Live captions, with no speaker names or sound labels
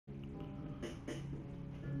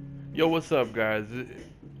Yo, what's up, guys?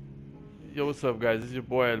 Yo, what's up, guys? This is your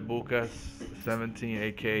boy Elbukas17,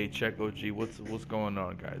 aka Check OG. What's going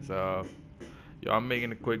on, guys? Yo, I'm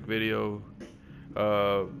making a quick video,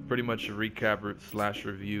 pretty much a recap slash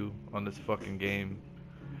review on this fucking game.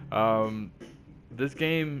 Um, this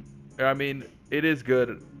game, I mean, it is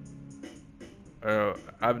good.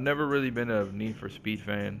 I've never really been a Need for Speed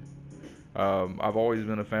fan. I've always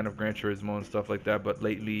been a fan of Gran Turismo and stuff like that, but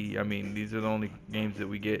lately, I mean, these are the only games that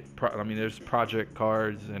we get. I mean, there's Project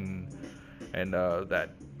Cars and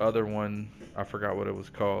that other one, I forgot what it was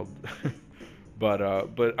called. But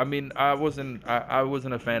I mean, I wasn't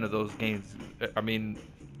a fan of those games. I mean,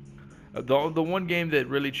 the one game that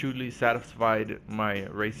really truly satisfied my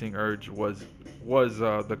racing urge was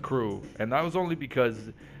the Crew, and that was only because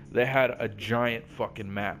they had a giant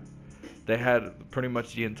fucking map. They had pretty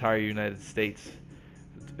much the entire United States.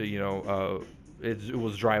 You know, it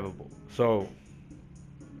was drivable. So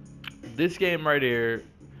this game right here,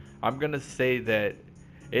 I'm gonna say that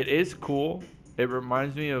it is cool. It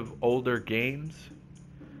reminds me of older games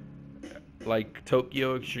like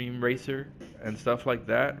Tokyo Extreme Racer and stuff like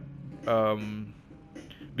that. Um,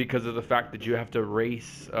 because of the fact that you have to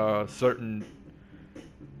race certain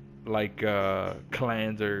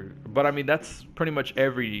clans or, but I mean that's pretty much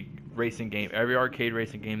every racing game, every arcade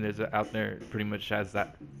racing game there's out there pretty much has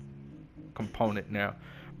that component now.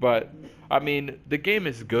 But I mean the game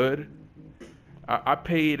is good. I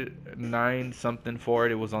paid nine something for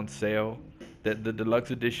it. It was on sale. The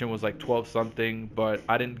deluxe edition was like 12 something, but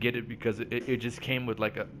I didn't get it because it just came with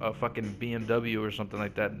like a fucking BMW or something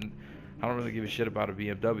like that. And I don't really give a shit about a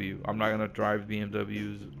BMW. I'm not gonna drive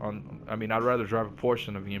BMWs on. I mean, I'd rather drive a Porsche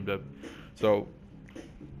than a BMW. So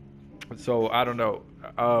I don't know.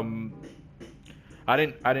 I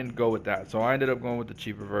didn't go with that. So I ended up going with the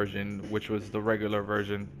cheaper version, which was the regular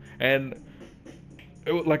version. And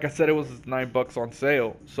like I said, it was $9 on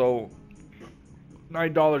sale. So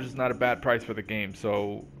 $9 is not a bad price for the game.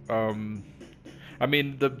 So I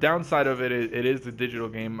mean, the downside of it is a digital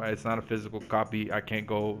game. It's not a physical copy. I can't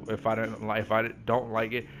go if I don't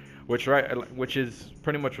like it, which is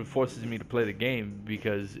pretty much what forces me to play the game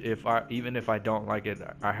because if I even if I don't like it,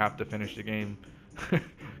 I have to finish the game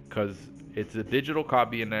because it's a digital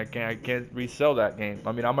copy and I can't resell that game.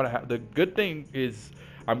 I mean, I'm gonna have the good thing is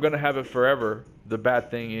I'm gonna have it forever. The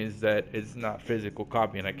bad thing is that it's not physical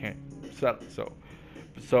copy and I can't sell it.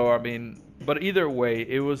 So I mean, but either way,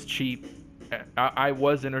 it was cheap. I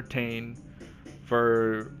was entertained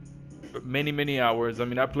for many hours. I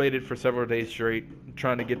mean, I played it for several days straight,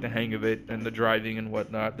 trying to get the hang of it and the driving and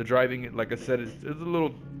whatnot. The driving, like I said, is a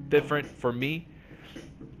little different for me.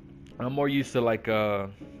 I'm more used to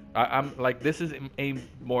I'm like this is aimed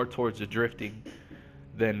more towards the drifting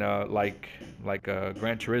than Gran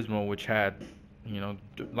Turismo, which had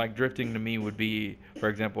like drifting to me would be, for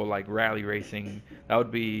example, like rally racing. That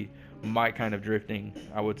would be my kind of drifting,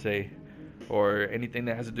 I would say, or anything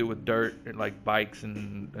that has to do with dirt, like bikes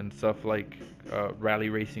and stuff like rally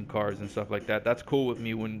racing cars and stuff like that. That's cool with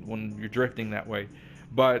me when you're drifting that way.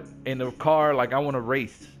 But in a car, like I want to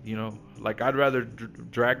race, like I'd rather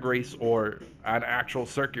drag race or an actual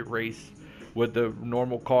circuit race with the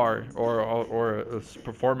normal car or a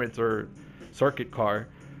performance or circuit car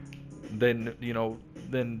than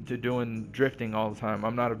to doing drifting all the time.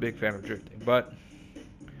 I'm not a big fan of drifting, but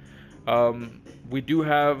we do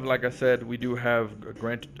have, like I said, we do have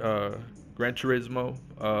Gran Turismo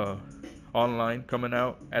online coming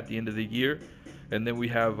out at the end of the year, and then we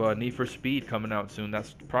have Need for Speed coming out soon.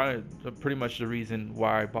 That's probably pretty much the reason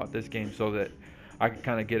why I bought this game, so that I could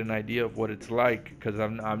kind of get an idea of what it's like. Because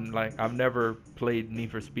I've never played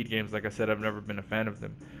Need for Speed games. Like I said, I've never been a fan of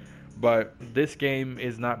them. But this game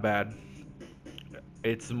is not bad.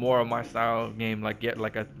 It's more of my style game. Like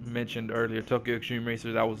I mentioned earlier, Tokyo Extreme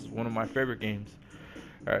Racer, that was one of my favorite games.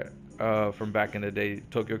 From back in the day,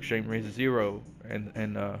 Tokyo Extreme Racer Zero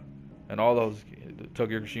and all those,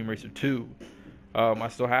 Tokyo Extreme Racer 2. I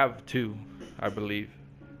still have two, I believe,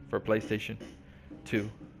 for PlayStation 2.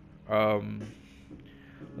 Um,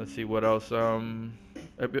 let's see what else.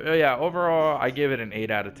 Yeah, overall, I give it an 8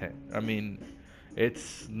 out of 10. I mean,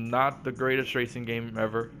 it's not the greatest racing game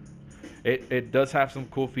ever. It does have some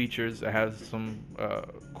cool features. It has some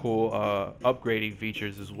cool upgrading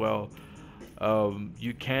features as well.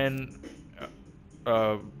 You can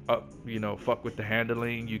fuck with the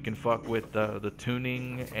handling. You can fuck with the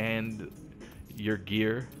tuning and your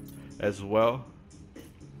gear as well.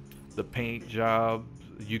 The paint job.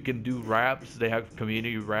 You can do raps. They have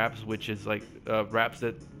community raps, which is like raps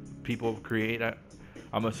that people create.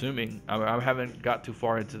 I'm assuming. I haven't got too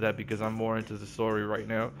far into that because I'm more into the story right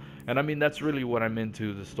now. And I mean, that's really what I'm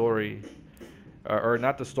into, the story, or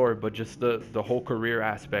not the story, but just the whole career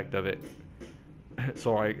aspect of it.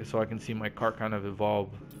 So I can see my car kind of evolve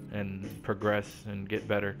and progress and get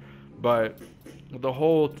better. But the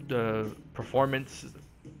whole performance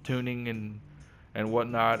tuning and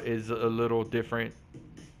whatnot is a little different.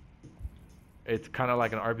 It's kind of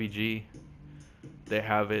like an RPG. They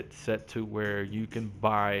have it set to where you can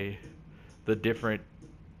buy the different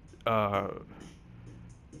uh,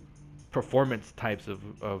 performance types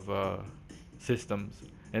of systems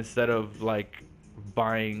instead of like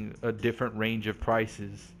buying a different range of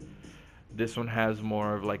prices. This one has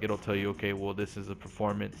more of like, it'll tell you, okay, well, this is a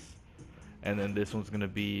performance, and then this one's gonna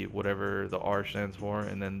be whatever the R stands for,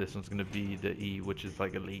 and then this one's gonna be the E, which is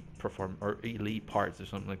like elite perform or elite parts or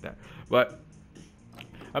something like that. But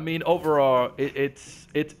I mean, overall,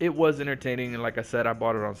 it was entertaining, and like I said, I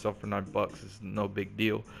bought it on sale for $9. It's no big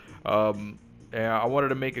deal. And I wanted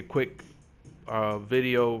to make a quick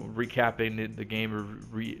video recapping the game,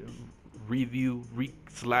 review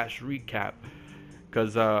slash recap,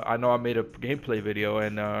 because I know I made a gameplay video,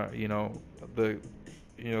 and the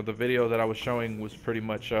the video that I was showing was pretty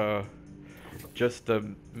much just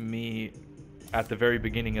me at the very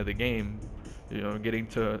beginning of the game, getting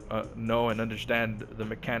to know and understand the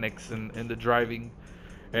mechanics and the driving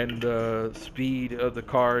and the speed of the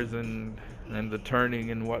cars and the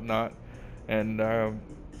turning and whatnot. And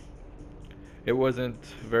it wasn't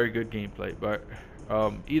very good gameplay, but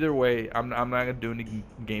either way, I'm not gonna do any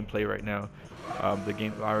gameplay right now. I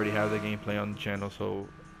already have the gameplay on the channel, so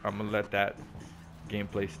I'm gonna let that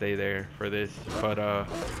gameplay stay there for this. But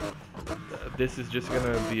this is just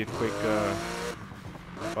gonna be a quick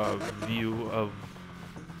view of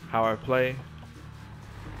how I play.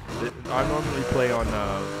 I normally play on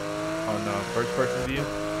first-person view.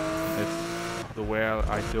 It's the way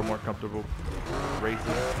I feel more comfortable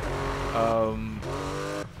racing.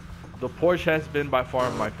 The Porsche has been by far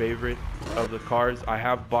my favorite of the cars. I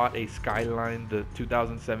have bought a Skyline, the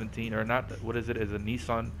 2017, or not, what is it? Is a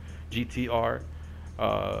Nissan GTR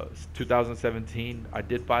 2017. I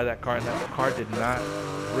did buy that car, and that car did not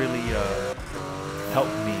really help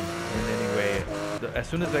me in any way. As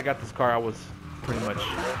soon as I got this car, I was pretty much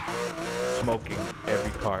smoking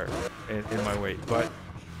every car in my way. But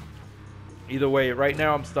either way, right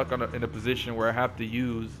now I'm stuck in a position where I have to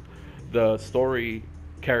use the story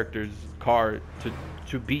character's car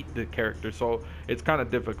to beat the character. So it's kind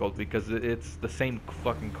of difficult because it's the same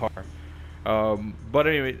fucking car. But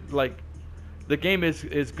anyway, like, the game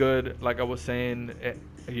is good. Like I was saying,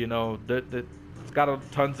 it's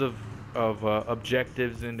got tons of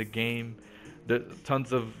objectives in the game.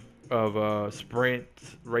 Tons of sprint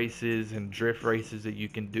races and drift races that you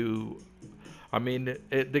can do. I mean,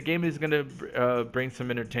 the game is gonna bring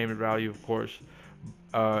some entertainment value, of course,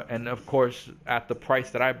 and of course, at the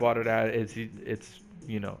price that I bought it at,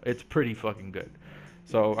 it's pretty fucking good.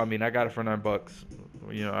 So I mean, I got it for $9.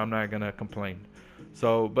 I'm not gonna complain.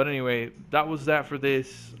 So, but anyway, that was that for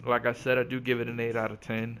this. Like I said, I do give it an 8 out of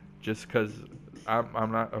 10, just because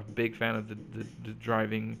I'm not a big fan of the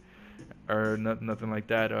driving or nothing like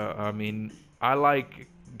that. I mean, I like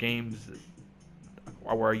games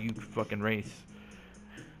where you fucking race,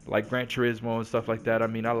 like Gran Turismo and stuff like that. I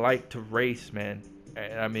mean, I like to race, man.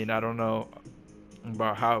 I mean, I don't know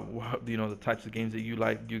about how the types of games that you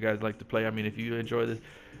guys like to play. I mean, if you enjoy this,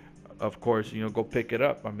 of course, go pick it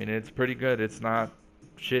up. I mean, it's pretty good. It's not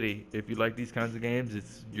shitty. If you like these kinds of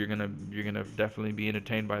games, you're gonna definitely be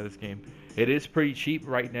entertained by this game. It is pretty cheap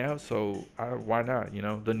right now, so why not?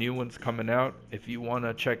 The new one's coming out. If you want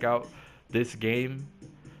to check out this game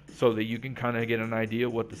so that you can kind of get an idea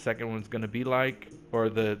what the second one's gonna be like, or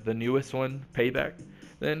the newest one, Payback,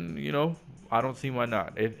 then I don't see why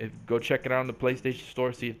not. If go check it out on the PlayStation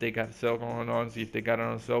Store, see if they got a sale going on, see if they got it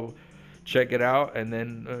on sale. Check it out, and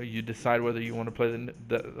then you decide whether you want to play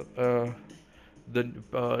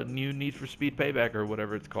the new Need for Speed Payback or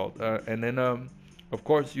whatever it's called. And then of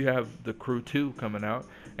course you have the Crew 2 coming out,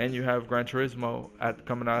 and you have Gran Turismo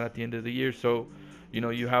coming out at the end of the year. So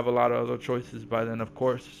you have a lot of other choices by then. Of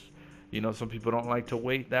course, some people don't like to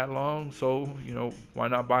wait that long, so why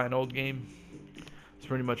not buy an old game? It's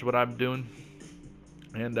pretty much what I'm doing.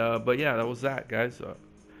 And but yeah, that was that, guys.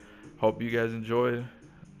 Hope you guys enjoyed.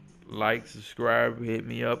 Like, subscribe, hit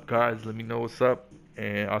me up, guys. Let me know what's up,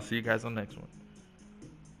 and I'll see you guys on the next one.